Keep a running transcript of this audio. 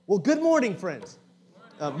Well, good morning, friends.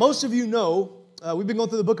 Most of you know we've been going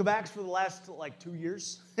through the book of Acts for the last 2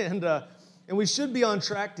 years, and we should be on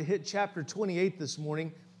track to hit chapter 28 this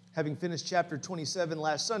morning, having finished chapter 27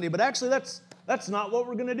 last Sunday. But actually, that's not what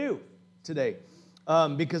we're going to do today,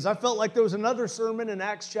 because I felt like there was another sermon in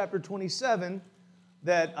Acts chapter 27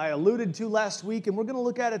 that I alluded to last week, and we're going to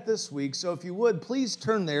look at it this week. So if you would, please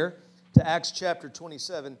turn there to Acts chapter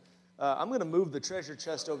 27. I'm going to move the treasure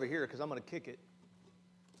chest over here because I'm going to kick it.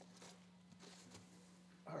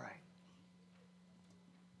 All right.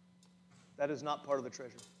 That is not part of the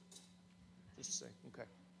treasure. Just to say,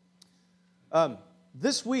 okay.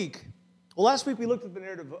 This week, last week we looked at the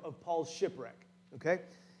narrative of Paul's shipwreck, okay?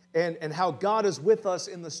 And how God is with us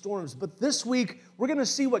in the storms. But this week, we're going to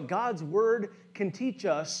see what God's Word can teach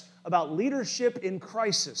us about leadership in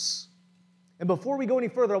crisis. And before we go any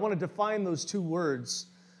further, I want to define those two words.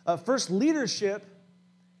 First, leadership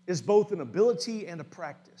is both an ability and a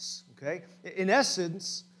practice, okay? In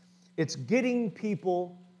essence, it's getting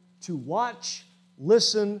people to watch,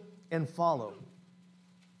 listen, and follow.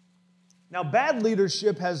 Now, bad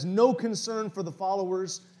leadership has no concern for the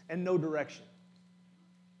followers and no direction.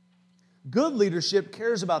 Good leadership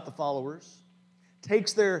cares about the followers,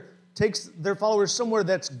 takes their followers somewhere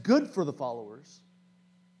that's good for the followers,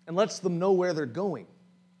 and lets them know where they're going.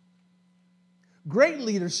 Great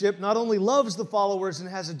leadership not only loves the followers and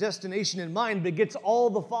has a destination in mind, but gets all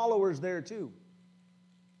the followers there too.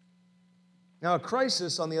 Now, a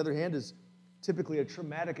crisis, on the other hand, is typically a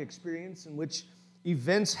traumatic experience in which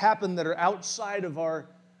events happen that are outside of our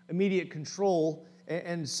immediate control,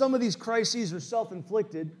 and some of these crises are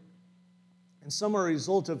self-inflicted, and some are a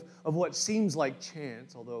result of what seems like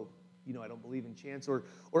chance, although, I don't believe in chance, or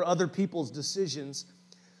other people's decisions.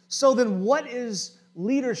 So then what is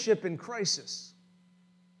leadership in crisis?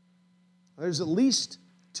 There's at least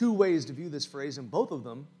two ways to view this phrase, and both of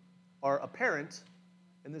them are apparent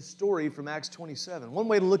in this story from Acts 27. One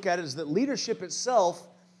way to look at it is that leadership itself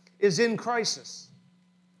is in crisis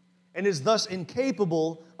and is thus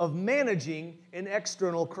incapable of managing an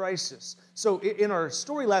external crisis. So in our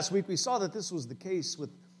story last week, we saw that this was the case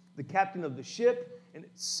with the captain of the ship and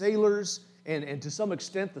its sailors and to some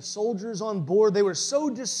extent the soldiers on board. They were so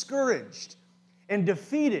discouraged and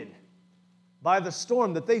defeated by the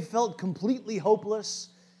storm that they felt completely hopeless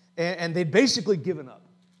and they'd basically given up.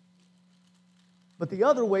 But the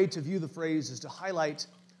other way to view the phrase is to highlight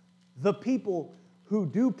the people who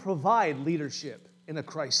do provide leadership in a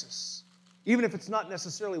crisis, even if it's not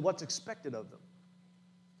necessarily what's expected of them.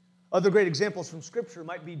 Other great examples from Scripture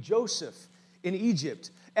might be Joseph in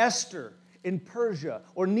Egypt, Esther in Persia,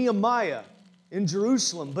 or Nehemiah in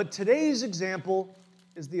Jerusalem. But today's example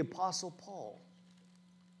is the Apostle Paul.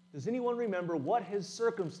 Does anyone remember what his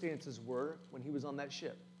circumstances were when he was on that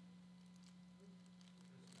ship?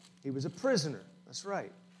 He was a prisoner. That's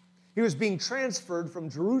right. He was being transferred from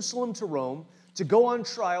Jerusalem to Rome to go on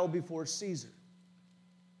trial before Caesar.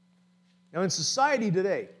 Now, in society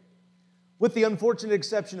today, with the unfortunate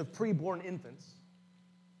exception of preborn infants,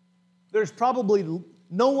 there's probably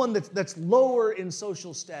no one that's lower in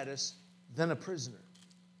social status than a prisoner.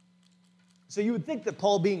 So you would think that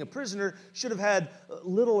Paul, being a prisoner, should have had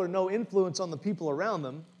little or no influence on the people around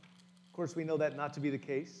them. Of course, we know that not to be the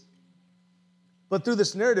case. But through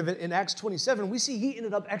this narrative in Acts 27, we see he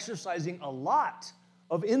ended up exercising a lot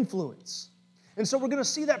of influence. And so we're going to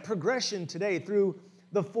see that progression today through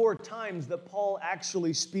the 4 times that Paul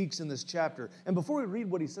actually speaks in this chapter. And before we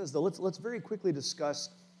read what he says, though, let's very quickly discuss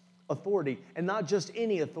authority. And not just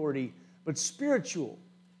any authority, but spiritual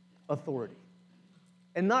authority.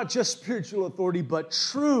 And not just spiritual authority, but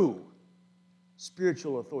true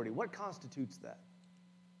spiritual authority. What constitutes that?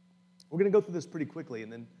 We're going to go through this pretty quickly,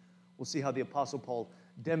 and then we'll see how the Apostle Paul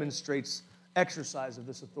demonstrates exercise of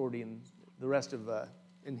this authority in the rest of,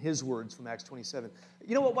 in his words from Acts 27.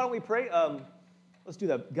 You know what? Why don't we pray? Let's do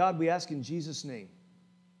that. God, we ask in Jesus' name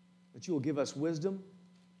that you will give us wisdom,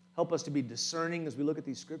 help us to be discerning as we look at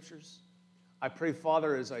these scriptures. I pray,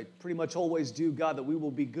 Father, as I pretty much always do, God, that we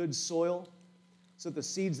will be good soil, so that the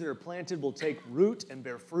seeds that are planted will take root and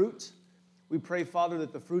bear fruit. We pray, Father,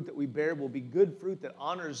 that the fruit that we bear will be good fruit that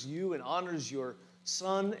honors you and honors your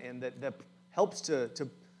Son, and that helps to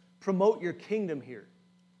promote your kingdom here.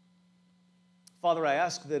 Father, I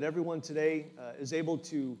ask that everyone today is able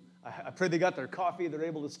to, I pray they got their coffee, they're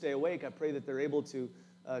able to stay awake. I pray that they're able to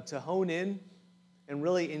hone in and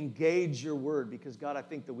really engage your word, because, God, I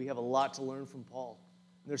think that we have a lot to learn from Paul.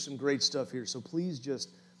 And there's some great stuff here. So please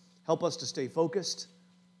just help us to stay focused,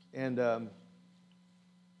 and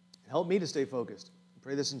help me to stay focused. I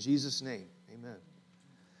pray this in Jesus' name. Amen.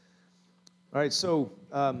 All right, so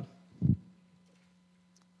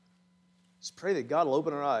Just pray that God will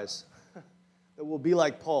open our eyes, that we'll be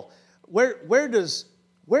like Paul. Where does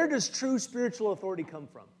true spiritual authority come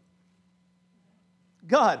from?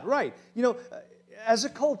 God, right. You know, as a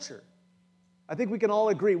culture, I think we can all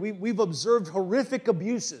agree, we've observed horrific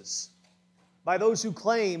abuses by those who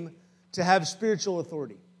claim to have spiritual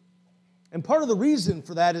authority. And part of the reason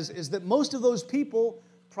for that is that most of those people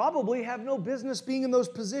probably have no business being in those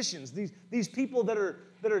positions, these people that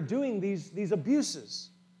are doing these abuses.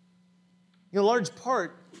 You know, a large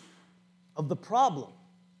part of the problem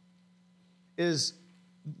is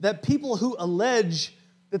that people who allege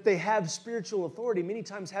that they have spiritual authority many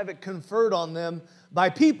times have it conferred on them by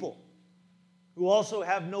people who also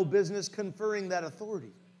have no business conferring that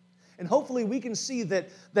authority. And hopefully we can see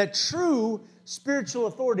that true spiritual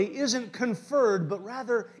authority isn't conferred, but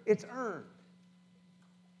rather it's earned.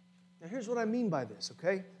 Now here's what I mean by this,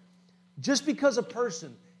 okay? Just because a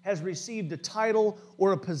person has received a title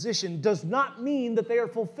or a position does not mean that they are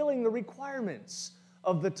fulfilling the requirements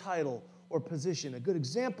of the title or position. A good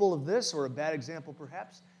example of this, or a bad example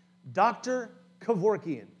perhaps, Dr.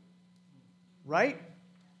 Kevorkian, right?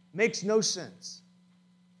 Makes no sense.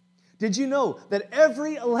 Did you know that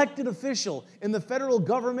every elected official in the federal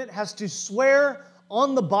government has to swear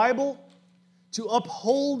on the Bible to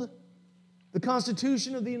uphold the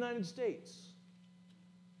Constitution of the United States?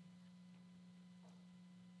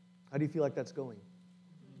 How do you feel like that's going?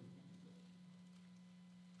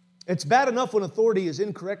 It's bad enough when authority is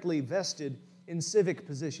incorrectly vested in civic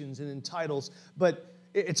positions and in titles, but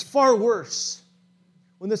it's far worse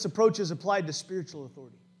when this approach is applied to spiritual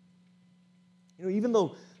authority. You know, even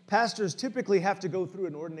though pastors typically have to go through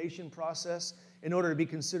an ordination process in order to be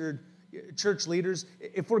considered church leaders,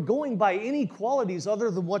 if we're going by any qualities other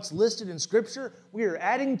than what's listed in Scripture, we are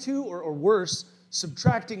adding to, or worse,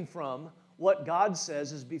 subtracting from what God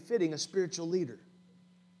says is befitting a spiritual leader.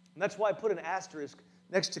 And that's why I put an asterisk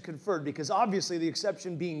next to conferred, because obviously the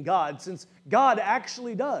exception being God, since God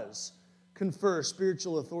actually does confer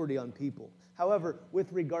spiritual authority on people. However,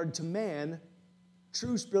 with regard to man,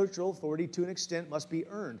 true spiritual authority to an extent must be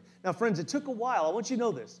earned. Now, friends, it took a while. I want you to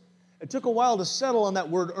know this. It took a while to settle on that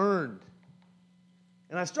word earned.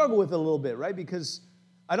 And I struggle with it a little bit, right? Because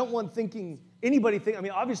I don't want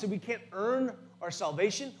obviously we can't earn our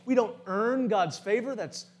salvation. We don't earn God's favor.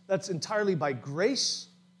 That's entirely by grace.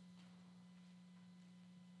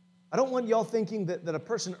 I don't want y'all thinking that a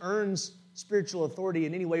person earns spiritual authority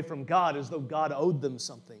in any way from God as though God owed them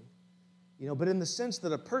something. You know, but in the sense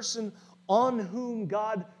that a person on whom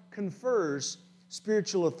God confers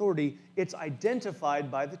spiritual authority, it's identified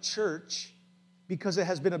by the church because it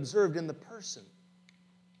has been observed in the person.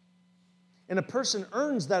 And a person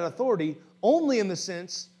earns that authority only in the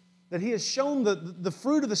sense that he has shown the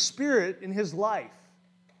fruit of the Spirit in his life,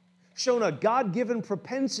 shown a God-given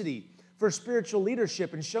propensity for spiritual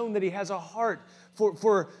leadership, and shown that he has a heart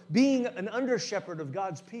for being an under-shepherd of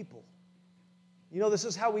God's people. You know, this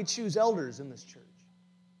is how we choose elders in this church.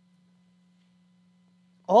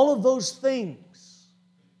 All of those things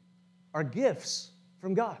are gifts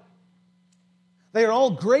from God. They are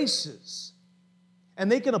all graces,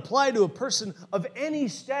 and they can apply to a person of any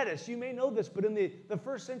status. You may know this, but in the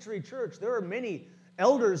first century church, there are many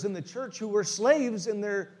elders in the church who were slaves in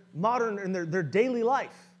their daily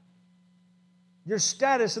life. Your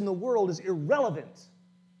status in the world is irrelevant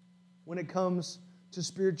when it comes to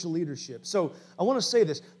spiritual leadership. So I want to say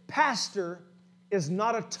this. Pastor is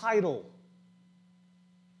not a title.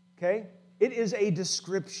 Okay? It is a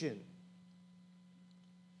description.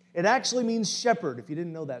 It actually means shepherd, if you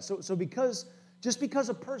didn't know that. So just because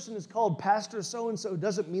a person is called pastor so-and-so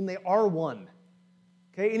doesn't mean they are one.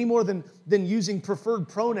 Okay? Any more than using preferred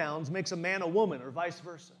pronouns makes a man a woman, or vice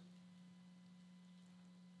versa.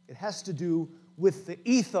 It has to do with the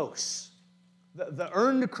ethos, the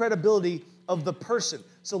earned credibility of the person.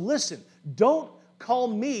 So listen, don't call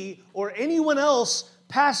me or anyone else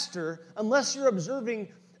pastor unless you're observing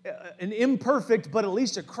an imperfect but at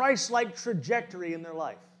least a Christ-like trajectory in their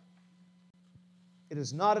life. It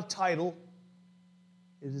is not a title,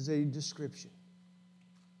 it is a description.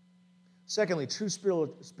 Secondly, true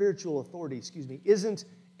spiritual authority, isn't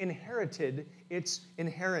inherited, it's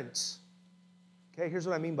inherent. Okay, here's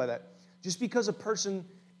what I mean by that. Just because a person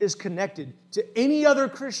is connected to any other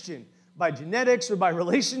Christian by genetics or by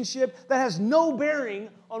relationship, that has no bearing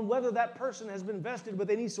on whether that person has been vested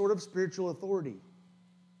with any sort of spiritual authority.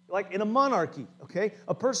 Like in a monarchy, okay?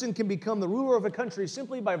 A person can become the ruler of a country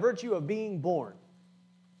simply by virtue of being born.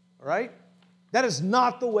 All right? That is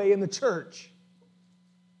not the way in the church.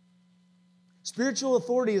 Spiritual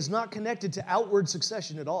authority is not connected to outward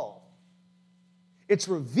succession at all. It's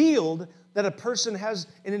revealed that a person has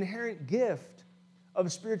an inherent gift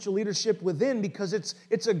of spiritual leadership within because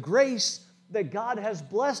it's a grace that God has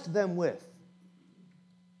blessed them with.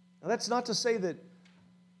 Now, that's not to say that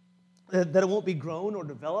it won't be grown or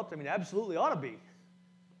developed. I mean, absolutely ought to be.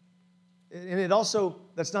 And it also,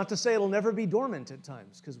 that's not to say it'll never be dormant at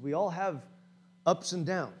times, because we all have ups and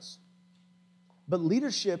downs. But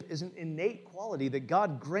leadership is an innate quality that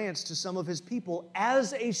God grants to some of His people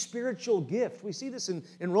as a spiritual gift. We see this in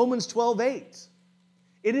Romans 12:8.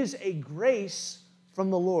 It is a grace from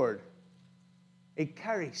the Lord, a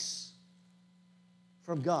charis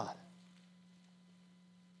from God.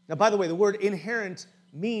 Now, by the way, the word inherent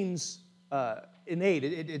means innate.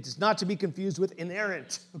 It's not to be confused with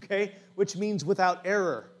inerrant, okay, which means without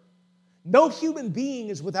error. No human being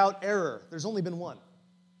is without error. There's only been one.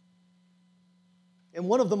 And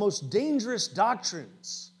one of the most dangerous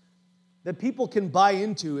doctrines that people can buy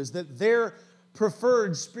into is that their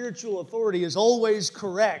preferred spiritual authority is always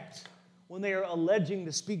correct when they are alleging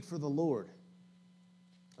to speak for the Lord.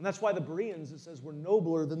 And that's why the Bereans, it says, were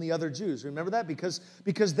nobler than the other Jews. Remember that? Because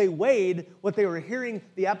they weighed what they were hearing,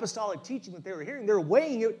 the apostolic teaching that they were hearing, they're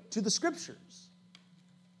weighing it to the Scriptures,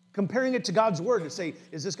 comparing it to God's Word to say,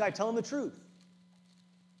 is this guy telling the truth?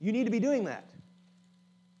 You need to be doing that.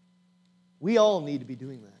 We all need to be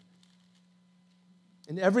doing that.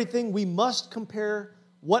 In everything, we must compare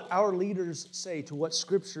what our leaders say to what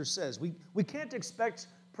Scripture says. We can't expect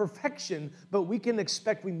perfection, but we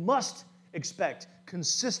must expect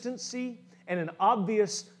consistency and an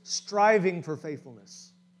obvious striving for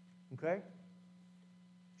faithfulness. Okay?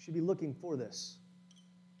 Should be looking for this.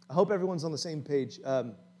 I hope everyone's on the same page.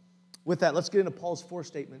 With that, let's get into Paul's 4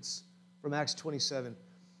 statements from Acts 27.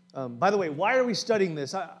 By the way, why are we studying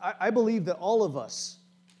this? I believe that all of us,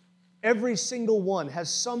 every single one, has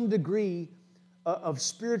some degree of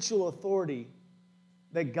spiritual authority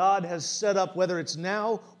that God has set up, whether it's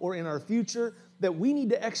now or in our future, that we need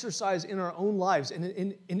to exercise in our own lives. And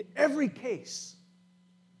in every case,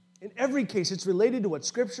 it's related to what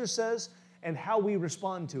Scripture says and how we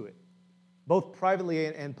respond to it, both privately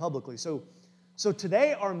and publicly. So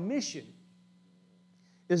today our mission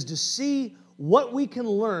is to see what we can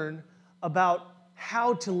learn about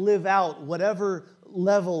how to live out whatever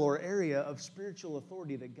level or area of spiritual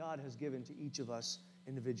authority that God has given to each of us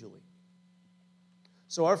individually.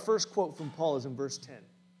 So our first quote from Paul is in verse 10.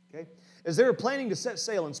 Okay? As they were planning to set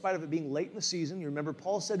sail in spite of it being late in the season, you remember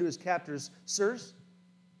Paul said to his captors, "Sirs,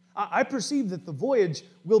 I perceive that the voyage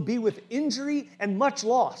will be with injury and much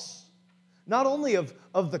loss, not only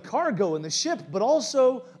of the cargo and the ship, but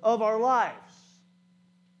also of our lives."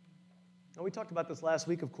 Now, we talked about this last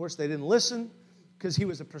week. Of course, they didn't listen because he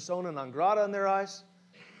was a persona non grata in their eyes.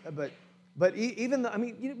 But even,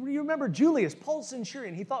 you remember Julius, Paul's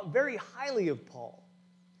centurion, he thought very highly of Paul.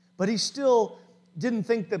 But he still didn't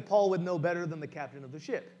think that Paul would know better than the captain of the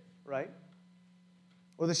ship, right?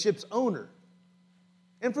 Or the ship's owner.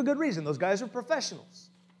 And for good reason. Those guys are professionals.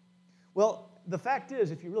 Well, the fact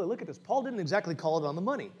is, if you really look at this, Paul didn't exactly call it on the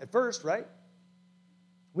money at first, right?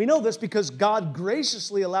 We know this because God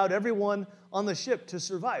graciously allowed everyone on the ship to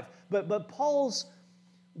survive. But Paul's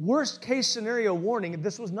worst case scenario warning,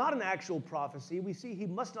 this was not an actual prophecy. We see he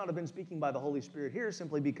must not have been speaking by the Holy Spirit here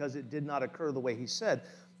simply because it did not occur the way he said.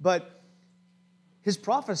 But his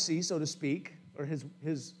prophecy, so to speak, or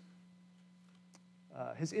his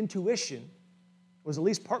intuition was at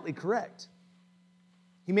least partly correct.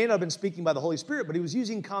 He may not have been speaking by the Holy Spirit, but he was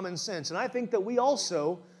using common sense. And I think that we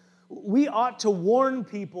ought to warn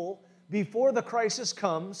people before the crisis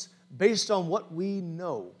comes based on what we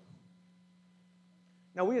know.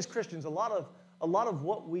 Now, we as Christians, a lot of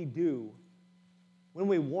what we do when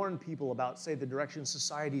we warn people about, say, the direction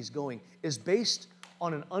society is going is based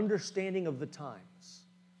on an understanding of the times,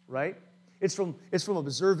 right? It's from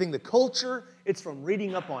observing the culture. It's from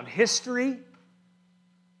reading up on history.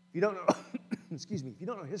 If you don't know, if you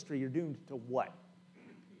don't know history, you're doomed to what?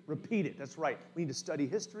 Repeat it. That's right. We need to study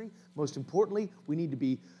history. Most importantly, we need to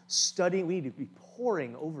be studying, we need to be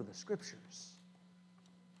poring over the Scriptures.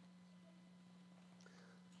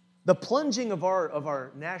 The plunging of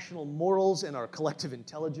our national morals and our collective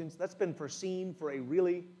intelligence, that's been foreseen for a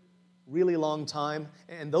really, really long time.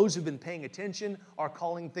 And those who've been paying attention are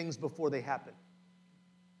calling things before they happen.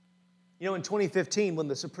 You know, in 2015, when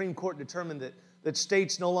the Supreme Court determined that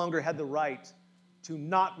states no longer had the right to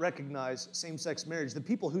not recognize same-sex marriage, the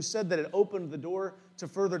people who said that it opened the door to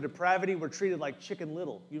further depravity were treated like Chicken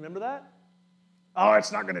Little. You remember that? Oh,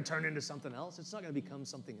 it's not going to turn into something else. It's not going to become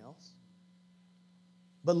something else.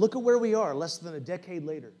 But look at where we are less than a decade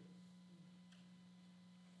later.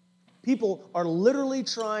 People are literally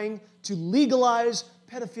trying to legalize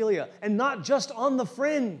pedophilia, and not just on the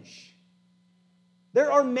fringe.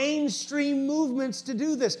 There are mainstream movements to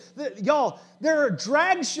do this. Y'all, there are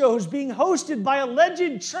drag shows being hosted by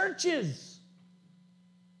alleged churches.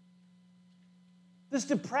 This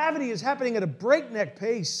depravity is happening at a breakneck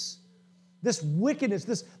pace. This wickedness,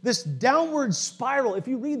 this downward spiral. If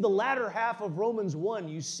you read the latter half of Romans 1,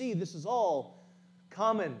 you see this is all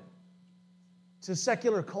common to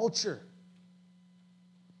secular culture.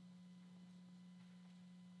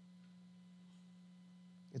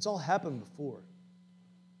 It's all happened before.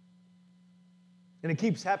 And it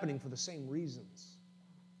keeps happening for the same reasons.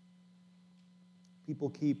 People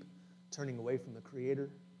keep turning away from the Creator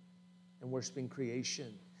and worshiping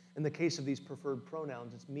creation. In the case of these preferred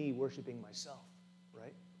pronouns, it's me worshiping myself,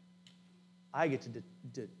 right? I get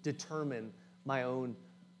to determine my own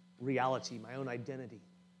reality, my own identity.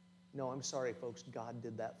 No, I'm sorry, folks. God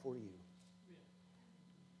did that for you.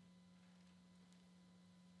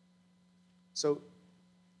 So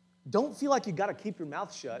don't feel like you've got to keep your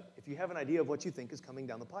mouth shut if you have an idea of what you think is coming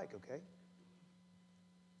down the pike, okay?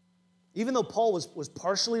 Even though Paul was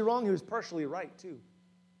partially wrong, he was partially right too.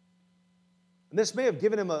 And this may have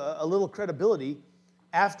given him a little credibility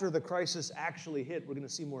after the crisis actually hit. We're going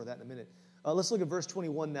to see more of that in a minute. Let's look at verse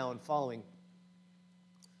 21 now and following.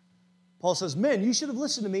 Paul says, "Men, you should have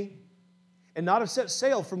listened to me and not have set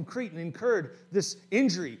sail from Crete and incurred this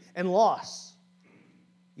injury and loss.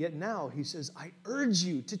 Yet now," he says, "I urge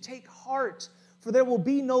you to take heart, for there will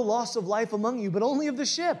be no loss of life among you, but only of the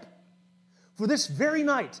ship. For this very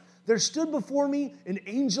night there stood before me an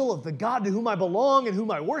angel of the God to whom I belong and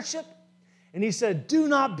whom I worship. And he said, 'Do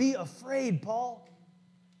not be afraid, Paul.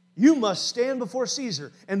 You must stand before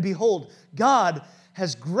Caesar. And behold, God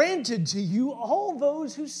has granted to you all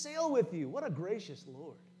those who sail with you.'" What a gracious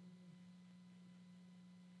Lord.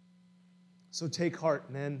 "So take heart,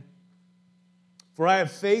 men. For I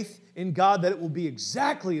have faith in God that it will be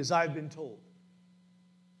exactly as I've been told.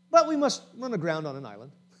 But we must run aground on an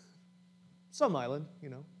island." Some island, you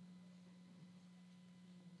know.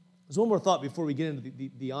 There's one more thought before we get into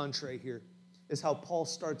the entree here, is how Paul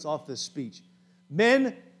starts off this speech.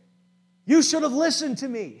 "Men, you should have listened to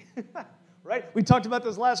me." Right? We talked about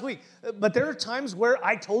this last week. But there are times where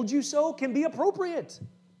 "I told you so" can be appropriate.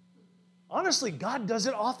 Honestly, God does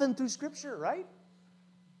it often through Scripture, right?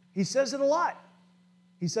 He says it a lot.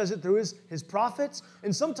 He says it through his prophets.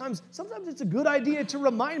 And sometimes it's a good idea to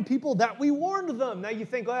remind people that we warned them. Now you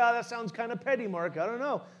think, "Oh, yeah, that sounds kind of petty, Mark. I don't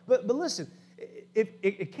know." But listen,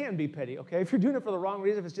 it can be petty, okay? If you're doing it for the wrong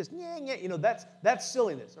reason, if it's just, that's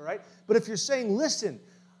silliness, all right? But if you're saying, "Listen,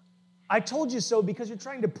 I told you so," because you're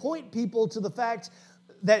trying to point people to the fact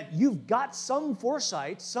that you've got some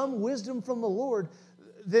foresight, some wisdom from the Lord,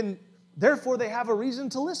 then therefore they have a reason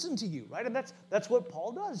to listen to you, right? And that's what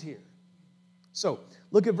Paul does here. So,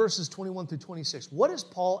 look at verses 21 through 26. What is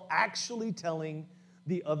Paul actually telling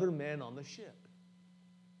the other men on the ship?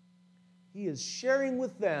 He is sharing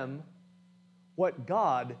with them what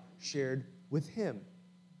God shared with him.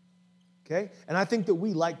 Okay? And I think that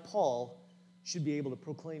we, like Paul, should be able to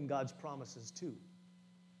proclaim God's promises too.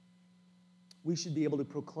 We should be able to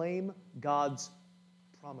proclaim God's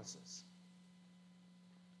promises.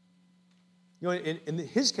 You know, in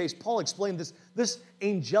his case, Paul explained this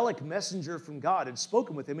angelic messenger from God had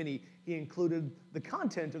spoken with him, and he included the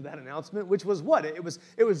content of that announcement, which was what? It was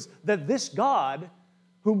that this God,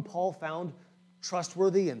 whom Paul found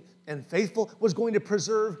trustworthy and faithful, was going to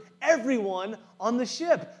preserve everyone on the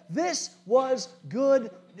ship. This was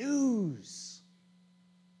good news.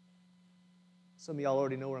 Some of y'all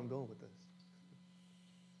already know where I'm going with this.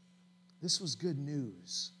 This was good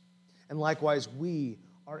news. And likewise, we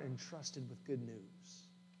are entrusted with good news.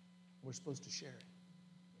 We're supposed to share it.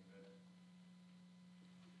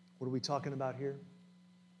 What are we talking about here?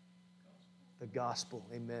 The gospel.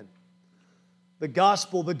 Amen. The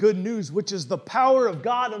gospel, the good news, which is the power of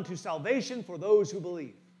God unto salvation for those who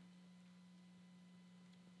believe.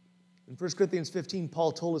 In 1 Corinthians 15,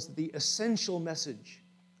 Paul told us that the essential message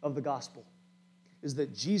of the gospel is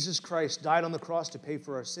that Jesus Christ died on the cross to pay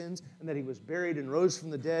for our sins, and that he was buried and rose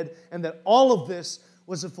from the dead, and that all of this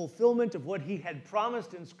was a fulfillment of what he had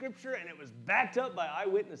promised in Scripture, and it was backed up by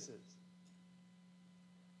eyewitnesses.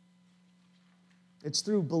 It's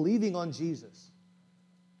through believing on Jesus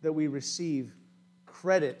that we receive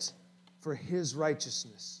credit for his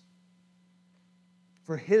righteousness,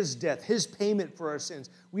 for his death, his payment for our sins.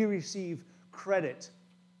 We receive credit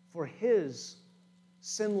for his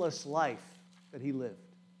sinless life that he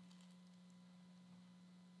lived.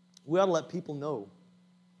 We ought to let people know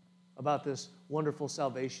about this wonderful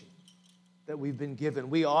salvation that we've been given.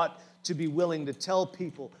 We ought to be willing to tell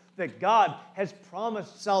people that God has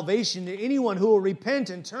promised salvation to anyone who will repent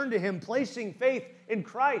and turn to Him, placing faith in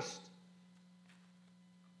Christ.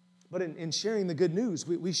 But in sharing the good news,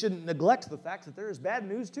 we shouldn't neglect the fact that there is bad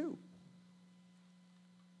news too.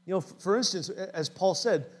 You know, for instance, as Paul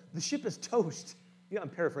said, the ship is toast. I'm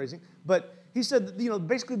paraphrasing, but he said,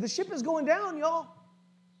 basically the ship is going down, y'all.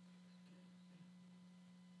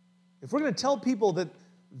 If we're going to tell people that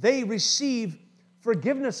they receive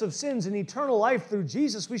forgiveness of sins and eternal life through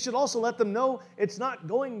Jesus, we should also let them know it's not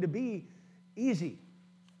going to be easy.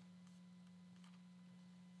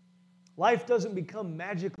 Life doesn't become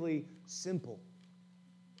magically simple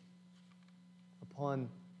upon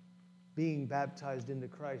being baptized into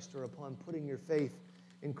Christ or upon putting your faith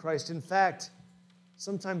in Christ. In fact,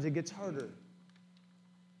 sometimes it gets harder.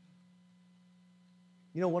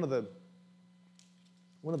 One of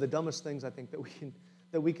the dumbest things I think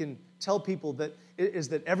that we can tell people is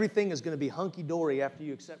that everything is going to be hunky-dory after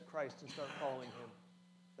you accept Christ and start following Him.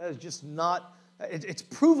 That is just not, it's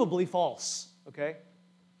provably false, okay?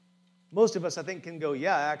 Most of us, I think, can go,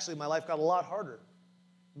 yeah, actually, my life got a lot harder.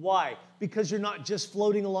 Why? Because you're not just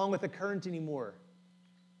floating along with the current anymore.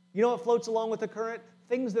 You know what floats along with the current?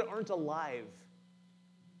 Things that aren't alive.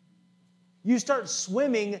 You start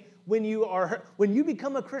swimming when you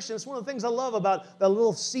become a Christian. It's one of the things I love about that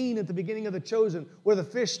little scene at the beginning of The Chosen where the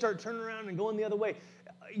fish start turning around and going the other way.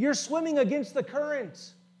 You're swimming against the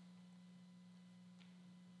current.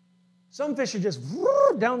 Some fish are just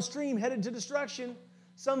downstream, headed to destruction.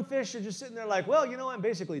 Some fish are just sitting there like, well, I'm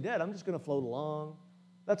basically dead. I'm just going to float along.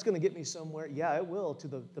 That's going to get me somewhere. Yeah, it will, to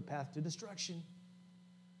the path to destruction.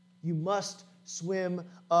 You must swim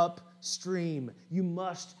upstream. You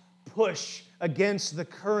must push against the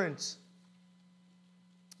current.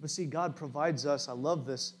 But see, God provides us, I love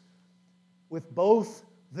this, with both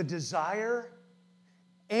the desire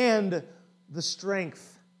and the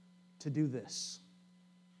strength to do this.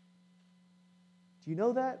 Do you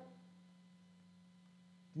know that?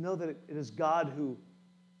 Do you know that it is God who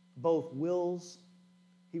both wills,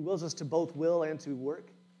 He wills us to both will and to work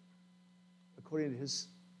according to His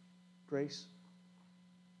grace?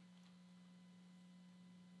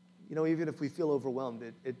 Even if we feel overwhelmed,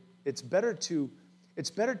 it's better to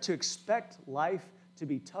expect life to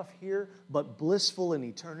be tough here, but blissful in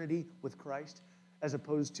eternity with Christ, as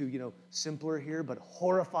opposed to, simpler here, but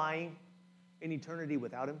horrifying in eternity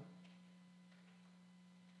without Him.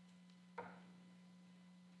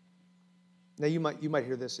 Now, you might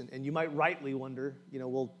hear this, and you might rightly wonder,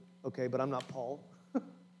 well, okay, but I'm not Paul.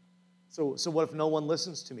 So what if no one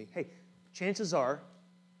listens to me? Hey, chances are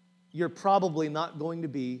you're probably not going to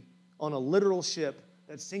be on a literal ship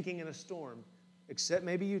that's sinking in a storm, except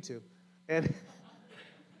maybe you two. And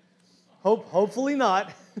hopefully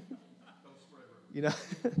not.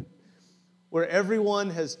 Where everyone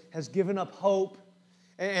has given up hope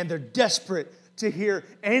and they're desperate to hear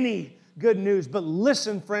any good news. But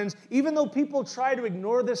listen, friends, even though people try to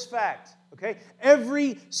ignore this fact, okay,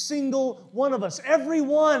 every single one of us,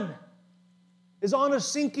 everyone is on a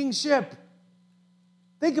sinking ship.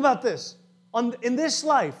 Think about this. In this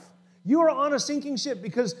life, you are on a sinking ship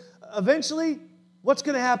because eventually, what's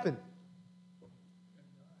going to happen?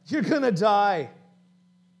 You're going to die.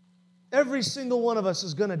 Every single one of us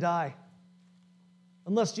is going to die.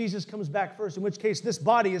 Unless Jesus comes back first, in which case this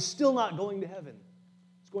body is still not going to heaven.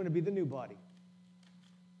 It's going to be the new body.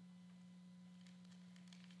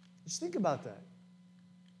 Just think about that.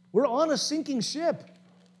 We're on a sinking ship.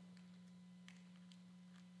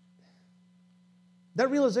 That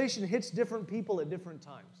realization hits different people at different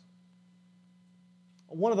times.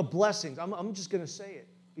 One of the blessings, I'm just going to say it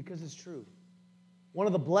because it's true. One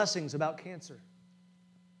of the blessings about cancer,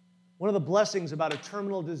 one of the blessings about a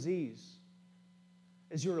terminal disease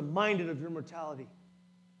is you're reminded of your mortality.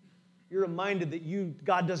 You're reminded that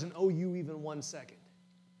God doesn't owe you even 1 second.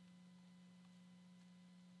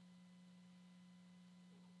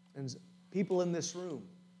 And people in this room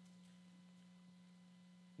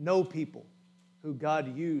know people who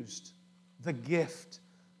God used the gift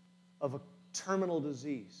of a terminal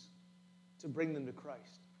disease to bring them to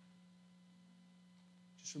Christ.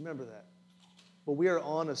 Just remember that. But we are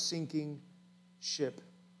on a sinking ship.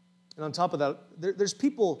 And on top of that, there's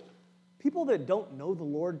people that don't know the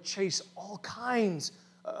Lord chase all kinds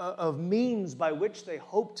of means by which they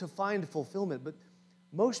hope to find fulfillment. But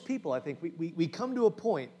most people, I think, we come to a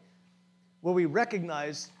point where we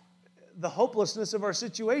recognize the hopelessness of our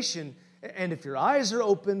situation. And if your eyes are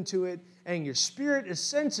open to it and your spirit is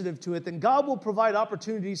sensitive to it, then God will provide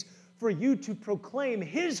opportunities for you to proclaim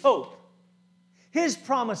His hope, His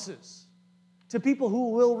promises to people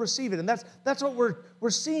who will receive it. And that's what we're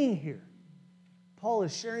seeing here. Paul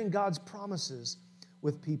is sharing God's promises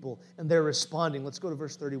with people, and they're responding. Let's go to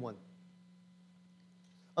verse 31.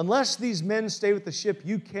 Unless these men stay with the ship,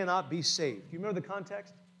 you cannot be saved. Do you remember the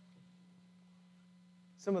context?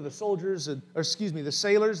 Some of the soldiers, the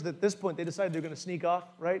sailors, at this point, they decided they're going to sneak off,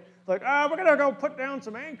 right? Like, we're going to go put down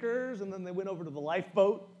some anchors, and then they went over to the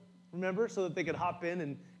lifeboat, remember, so that they could hop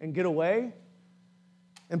in and get away.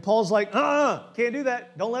 And Paul's like, can't do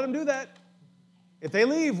that. Don't let them do that. If they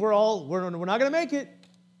leave, we're not going to make it.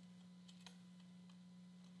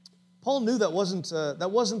 Paul knew that wasn't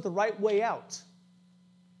the right way out.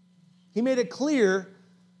 He made it clear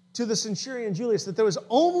to the centurion Julius that there was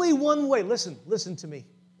only one way. Listen to me.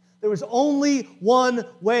 There was only one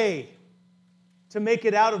way to make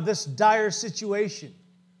it out of this dire situation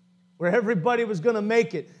where everybody was going to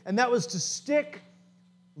make it, and that was to stick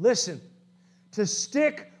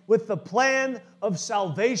with the plan of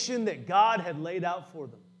salvation that God had laid out for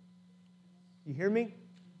them. You hear me?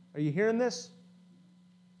 Are you hearing this?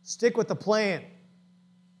 Stick with the plan.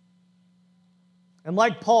 And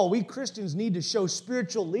like Paul, we Christians need to show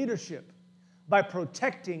spiritual leadership by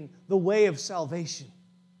protecting the way of salvation.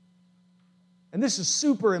 And this is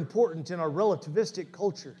super important in our relativistic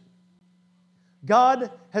culture.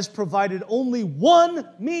 God has provided only one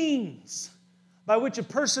means by which a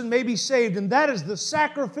person may be saved, and that is the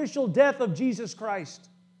sacrificial death of Jesus Christ.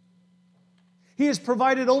 He has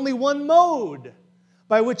provided only one mode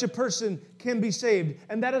by which a person can be saved,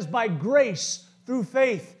 and that is by grace through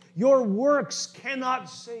faith. Your works cannot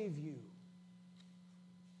save you.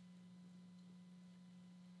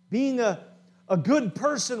 Being a good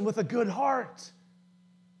person with a good heart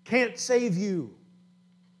can't save you.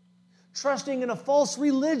 Trusting in a false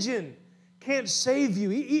religion can't save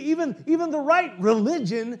you. Even the right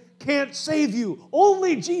religion can't save you.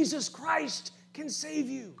 Only Jesus Christ can save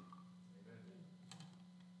you.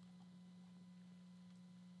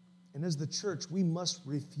 And as the church, we must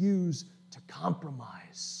refuse to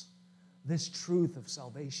compromise this truth of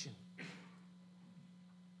salvation.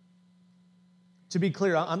 To be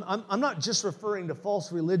clear, I'm not just referring to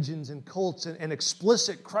false religions and cults and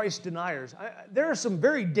explicit Christ deniers. There are some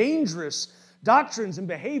very dangerous doctrines and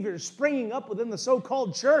behaviors springing up within the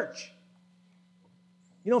so-called church.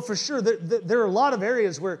 You know, for sure, there are a lot of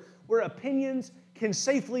areas where opinions can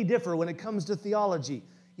safely differ when it comes to theology.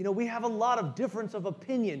 You know, we have a lot of difference of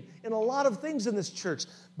opinion in a lot of things in this church,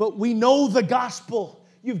 but we know the gospel.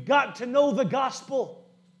 You've got to know the gospel.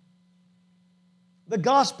 The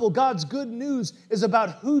gospel, God's good news, is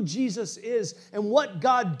about who Jesus is and what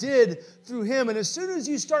God did through Him. And as soon as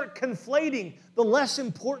you start conflating the less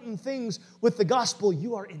important things with the gospel,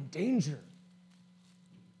 you are in danger.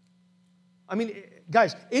 I mean,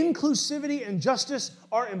 guys, inclusivity and justice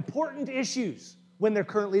are important issues when they're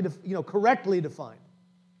correctly defined.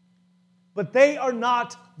 But they are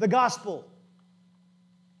not the gospel.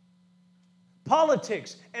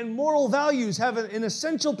 Politics and moral values have an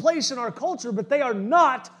essential place in our culture, but they are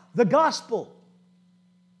not the gospel.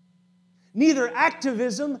 Neither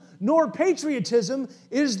activism nor patriotism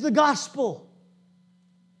is the gospel.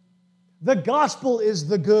 The gospel is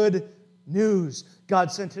the good news. God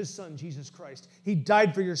sent His Son, Jesus Christ. He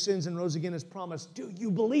died for your sins and rose again as promised. Do you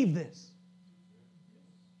believe this?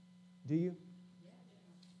 Do you?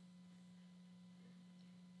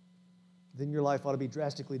 Then your life ought to be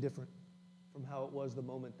drastically different from how it was the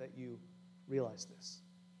moment that you realized this.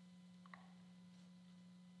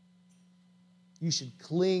 You should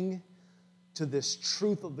cling to this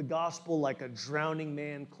truth of the gospel like a drowning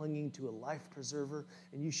man clinging to a life preserver,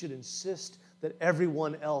 and you should insist that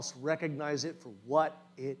everyone else recognize it for what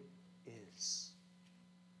it is.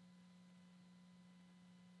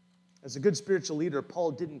 As a good spiritual leader,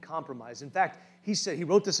 Paul didn't compromise. In fact, he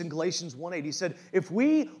wrote this in Galatians 1:8. He said, if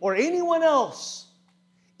we or anyone else,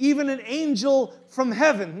 even an angel from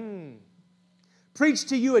heaven, preach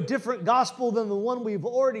to you a different gospel than the one we've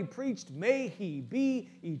already preached, may he be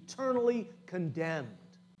eternally condemned.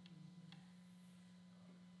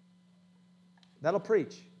 That'll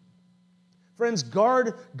preach. Friends,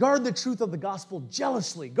 guard the truth of the gospel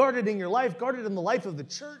jealously. Guard it in your life, guard it in the life of the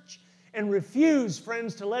church, and refuse,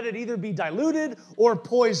 friends, to let it either be diluted or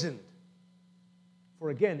poisoned. For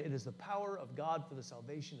again, it is the power of God for the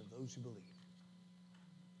salvation of those who believe.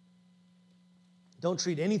 Don't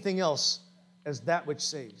treat anything else as that which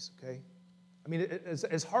saves, okay? I mean,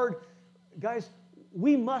 as hard, guys,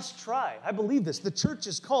 we must try. I believe this. The church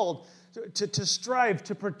is called to strive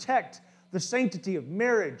to protect the sanctity of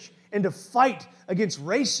marriage and to fight against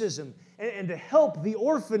racism and to help the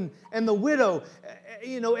orphan and the widow,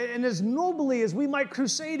 and as nobly as we might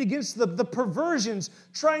crusade against the perversions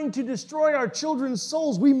trying to destroy our children's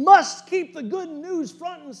souls, we must keep the good news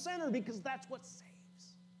front and center because that's what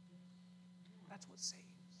saves. That's what saves.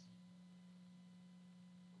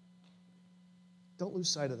 Don't lose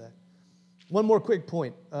sight of that. One more quick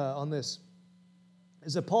point on this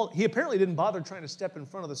is that Paul, he apparently didn't bother trying to step in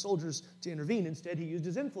front of the soldiers to intervene. Instead, he used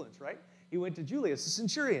his influence, right? He went to Julius, the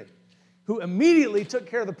centurion, who immediately took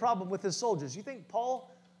care of the problem with his soldiers. You think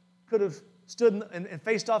Paul could have stood and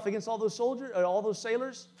faced off against all those soldiers, or all those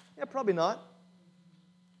sailors? Yeah, probably not.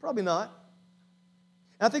 Probably not.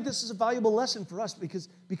 And I think this is a valuable lesson for us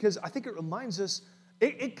because I think it reminds us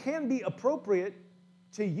it can be appropriate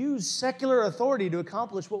to use secular authority to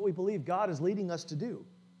accomplish what we believe God is leading us to do.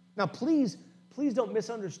 Now, please don't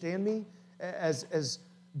misunderstand me as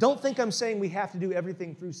don't think I'm saying we have to do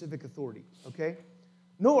everything through civic authority, okay?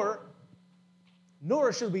 Nor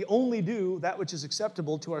should we only do that which is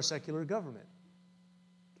acceptable to our secular government,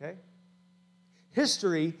 okay?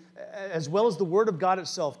 History, as well as the Word of God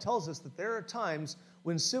itself, tells us that there are times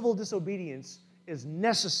when civil disobedience is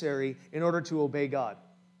necessary in order to obey God.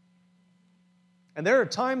 And there are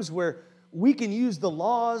times where we can use the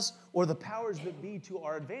laws or the powers that be to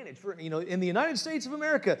our advantage. In the United States of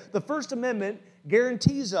America, the First Amendment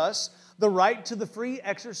guarantees us the right to the free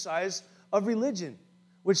exercise of religion,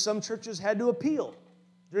 which some churches had to appeal.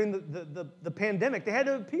 During the pandemic, they had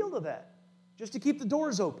to appeal to that just to keep the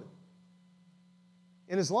doors open.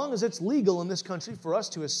 And as long as it's legal in this country for us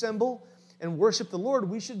to assemble and worship the Lord,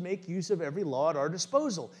 we should make use of every law at our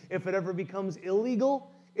disposal. If it ever becomes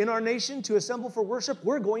illegal in our nation to assemble for worship,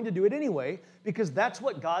 we're going to do it anyway because that's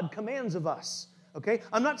what God commands of us. Okay?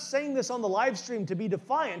 I'm not saying this on the live stream to be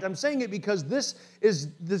defiant. I'm saying it because this is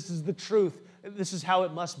the truth. This is how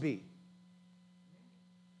it must be.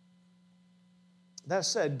 That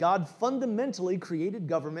said, God fundamentally created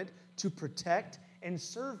government to protect and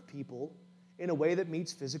serve people in a way that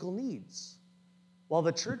meets physical needs, while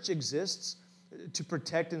the church exists to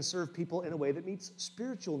protect and serve people in a way that meets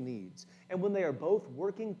spiritual needs. And when they are both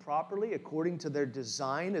working properly according to their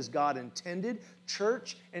design as God intended,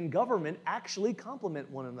 church and government actually complement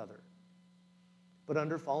one another. But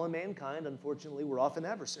under fallen mankind, unfortunately, we're often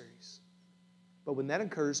adversaries. But when that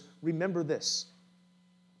occurs, remember this.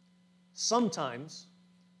 Sometimes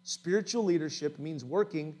spiritual leadership means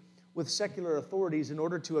working with secular authorities in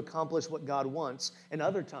order to accomplish what God wants, and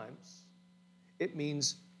other times it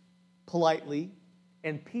means politely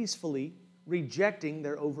and peacefully rejecting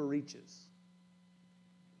their overreaches.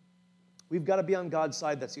 We've got to be on God's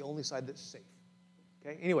side. That's the only side that's safe.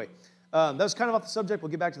 Okay? Anyway, that was kind of off the subject. We'll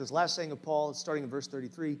get back to this last saying of Paul. It's starting in verse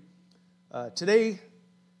 33. Today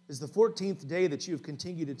is the 14th day that you have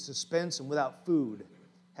continued in suspense and without food,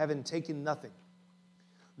 having taken nothing.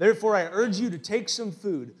 Therefore, I urge you to take some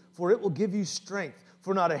food, for it will give you strength.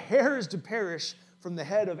 For not a hair is to perish from the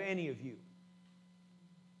head of any of you.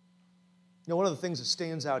 You know, one of the things that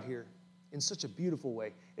stands out here in such a beautiful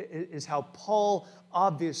way is how Paul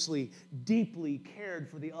obviously deeply cared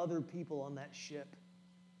for the other people on that ship.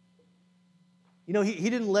 You know, he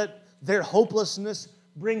didn't let their hopelessness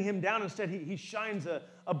bring him down. Instead, he shines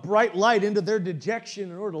a bright light into their dejection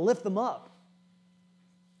in order to lift them up.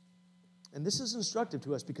 And this is instructive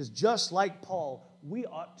to us because just like Paul, we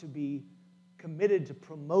ought to be committed to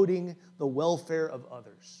promoting the welfare of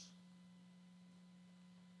others.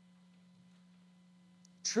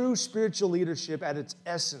 True spiritual leadership at its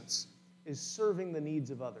essence is serving the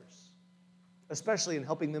needs of others, especially in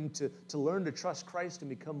helping them to learn to trust Christ and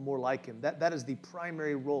become more like Him. That is the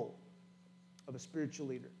primary role of a spiritual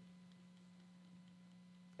leader.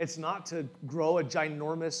 It's not to grow a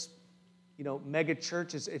ginormous, mega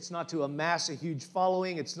church. It's not to amass a huge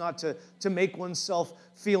following. It's not to make oneself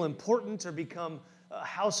feel important or become a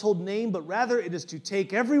household name, but rather it is to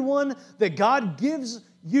take everyone that God gives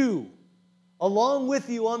you along with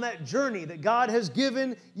you on that journey that God has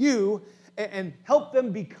given you and help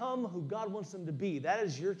them become who God wants them to be. That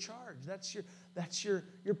is your charge. That's your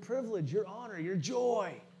privilege, your honor, your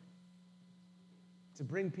joy to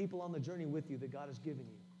bring people on the journey with you that God has given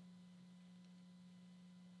you.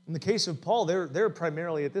 In the case of Paul, they're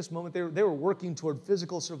primarily at this moment, they were working toward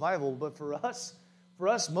physical survival. But for us,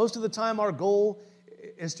 most of the time our goal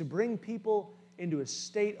is to bring people into a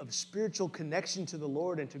state of spiritual connection to the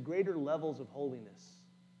Lord and to greater levels of holiness.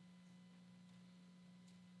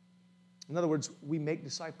 In other words, we make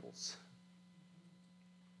disciples.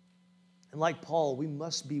 And like Paul, we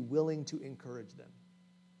must be willing to encourage them.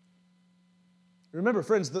 Remember,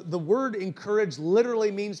 friends, the word encourage literally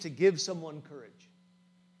means to give someone courage.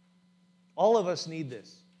 All of us need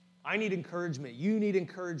this. I need encouragement. You need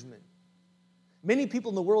encouragement. Many people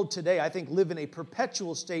in the world today, I think, live in a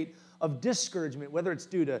perpetual state of discouragement, whether it's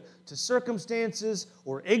due to circumstances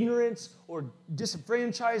or ignorance or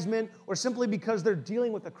disenfranchisement or simply because they're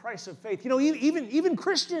dealing with the crisis of faith. You know, even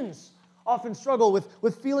Christians often struggle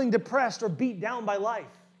with feeling depressed or beat down by life.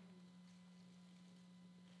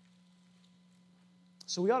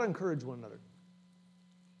 So we ought to encourage one another.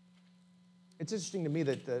 It's interesting to me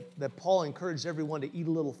that Paul encouraged everyone to eat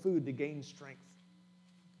a little food to gain strength.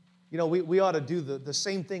 You know, we ought to do the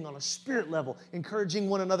same thing on a spirit level, encouraging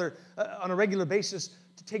one another on a regular basis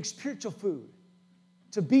to take spiritual food,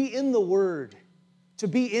 to be in the Word, to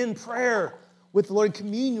be in prayer with the Lord,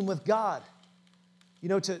 communion with God. You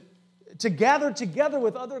know, to gather together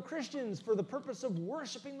with other Christians for the purpose of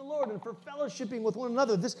worshiping the Lord and for fellowshipping with one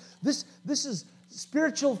another. This is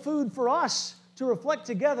spiritual food for us to reflect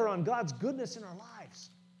together on God's goodness in our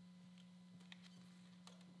lives.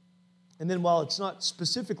 And then while it's not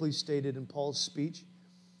specifically stated in Paul's speech,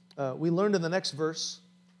 we learned in the next verse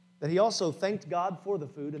that he also thanked God for the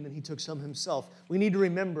food and then he took some himself. We need to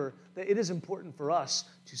remember that it is important for us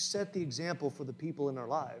to set the example for the people in our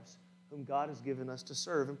lives whom God has given us to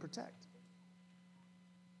serve and protect.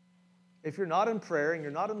 If you're not in prayer and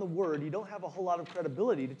you're not in the Word, you don't have a whole lot of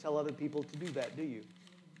credibility to tell other people to do that, do you?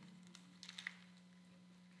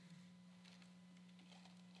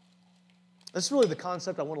 That's really the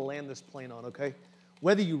concept I want to land this plane on, okay?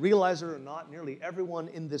 Whether you realize it or not, nearly everyone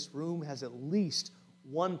in this room has at least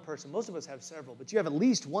one person. Most of us have several, but you have at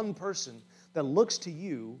least one person that looks to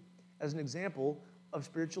you as an example of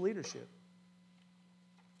spiritual leadership.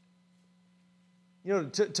 You know,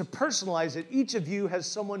 to personalize it, each of you has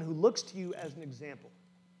someone who looks to you as an example.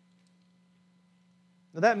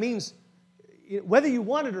 Now that means, whether you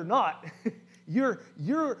want it or not, you're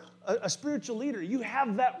a spiritual leader. You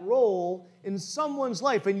have that role in someone's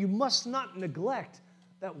life, and you must not neglect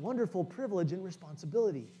that wonderful privilege and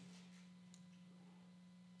responsibility.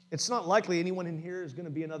 It's not likely anyone in here is going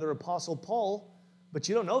to be another Apostle Paul, but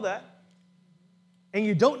you don't know that. And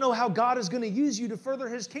you don't know how God is going to use you to further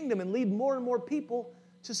His kingdom and lead more and more people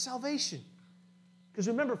to salvation. Because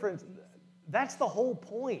remember, friends, that's the whole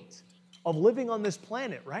point of living on this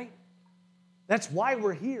planet, right? That's why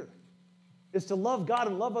we're here, is to love God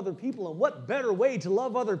and love other people. And what better way to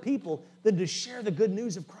love other people than to share the good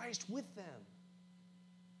news of Christ with them?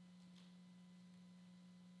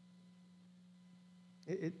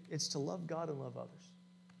 It's to love God and love others.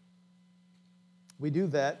 We do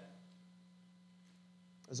that,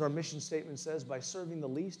 as our mission statement says, by serving the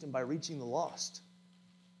least and by reaching the lost.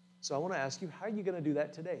 So I want to ask you, how are you going to do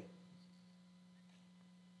that today?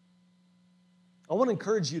 I want to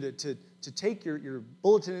encourage you to take your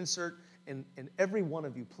bulletin insert, and every one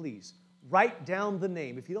of you, please, write down the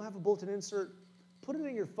name. If you don't have a bulletin insert, put it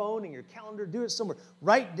in your phone, in your calendar, do it somewhere.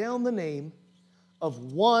 Write down the name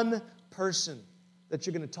of one person that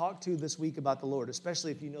you're going to talk to this week about the Lord,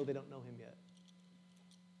 especially if you know they don't know Him yet.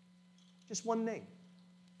 Just one name.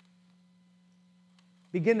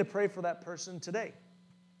 Begin to pray for that person today.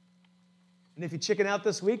 And if you chicken out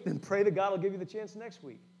this week, then pray that God will give you the chance next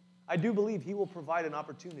week. I do believe He will provide an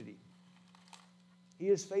opportunity. He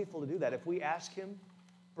is faithful to do that. If we ask Him,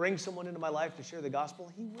 bring someone into my life to share the gospel,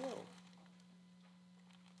 He will.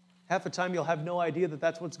 Half the time you'll have no idea that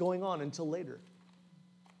that's what's going on until later.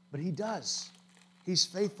 But He does. He's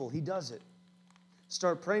faithful. He does it.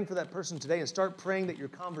 Start praying for that person today and start praying that your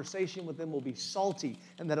conversation with them will be salty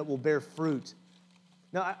and that it will bear fruit.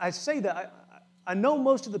 Now, I say that, I know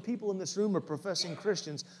most of the people in this room are professing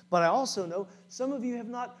Christians, but I also know some of you have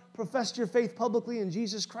not professed your faith publicly in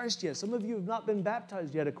Jesus Christ yet. Some of you have not been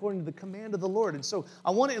baptized yet according to the command of the Lord. And so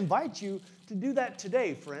I want to invite you to do that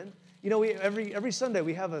today, friend. You know, every Sunday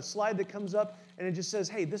we have a slide that comes up and it just says,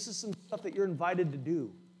 hey, this is some stuff that you're invited to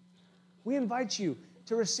do. We invite you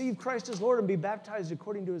to receive Christ as Lord and be baptized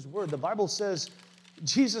according to His Word. The Bible says,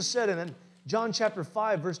 Jesus said in John chapter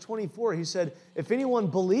 5, verse 24, He said, if anyone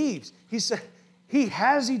believes, He said, he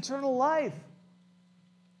has eternal life.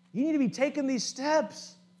 You need to be taking these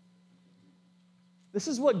steps. This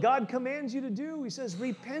is what God commands you to do. He says,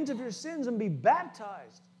 repent of your sins and be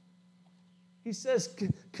baptized. He says,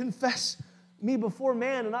 confess me before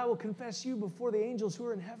man, and I will confess you before the angels who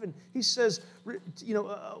are in heaven. He says,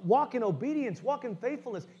 walk in obedience, walk in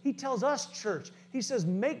faithfulness. He tells us, church, He says,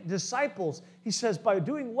 make disciples. He says, by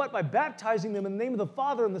doing what? By baptizing them in the name of the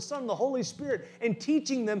Father and the Son and the Holy Spirit, and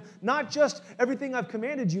teaching them not just everything I've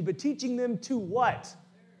commanded you, but teaching them to what?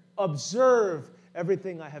 Observe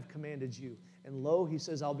everything I have commanded you. And lo, He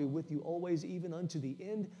says, I'll be with you always, even unto the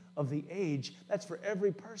end of the age. That's for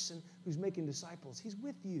every person who's making disciples. He's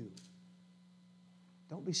with you.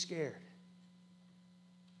 Don't be scared.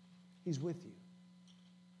 He's with you.